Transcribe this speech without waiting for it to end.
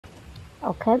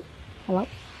Okay. Hello.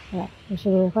 Yeah, we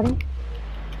should be recording.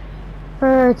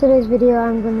 For today's video,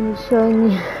 I'm going to be showing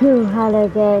you how to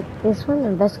get this one,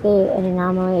 investigate an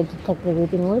anomaly and detect the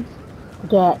weeping woods.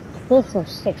 Get the 5th or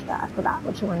 6th, I forgot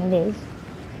which one it is.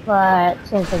 But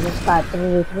since I just got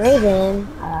the 3 Raven,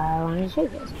 I wanted to show you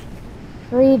guys.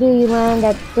 So what you do, you land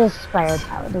at this fire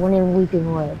tower, the one in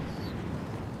Weeping Woods.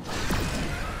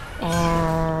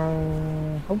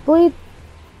 And hopefully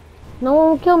no one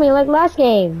will kill me like last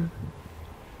game.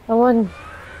 No one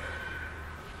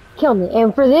kill me.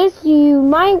 And for this, you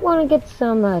might want to get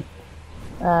some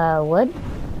wood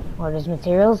or just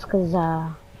materials, because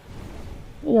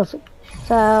you'll see.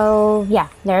 So yeah,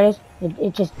 there it is.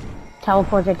 It just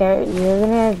teleports right there. You're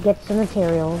gonna get some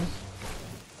materials.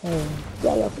 And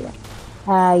yeah, you'll see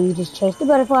that. You just chase the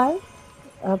butterfly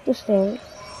up the stairs.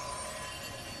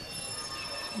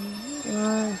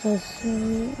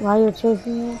 While you're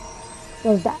chasing it,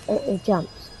 there's that it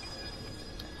jumps.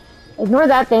 Ignore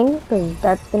that thing, because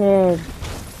that's gonna,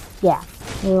 yeah,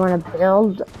 you want to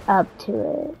build up to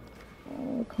it.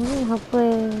 Okay,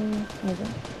 hopefully, okay.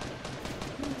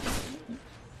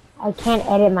 I can't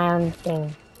edit my own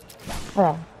thing.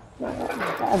 Okay,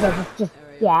 okay, just,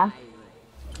 yeah.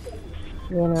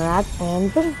 You interact,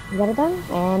 and boom, you got it done.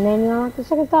 And then you unlock the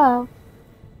second style.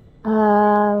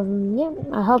 Yeah,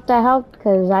 I hope that helped,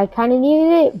 because I kind of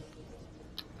needed it.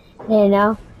 You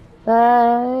know,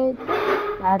 but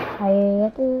that's how you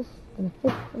get this, the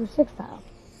 5th and 6th style.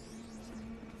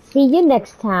 See you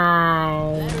next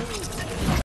time.